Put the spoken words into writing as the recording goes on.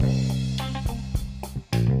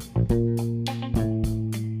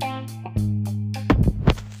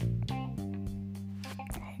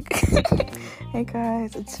Hey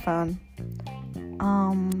guys, it's fun.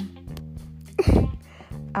 Um,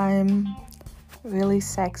 I'm really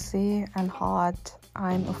sexy and hot.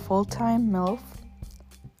 I'm a full-time MILF,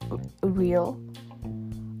 real.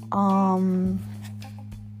 I'm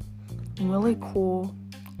really cool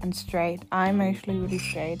and straight. I'm actually really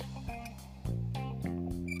straight.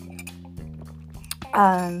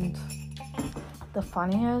 And the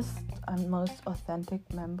funniest and most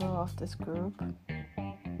authentic member of this group.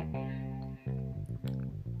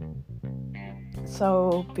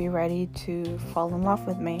 So be ready to fall in love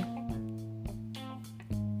with me.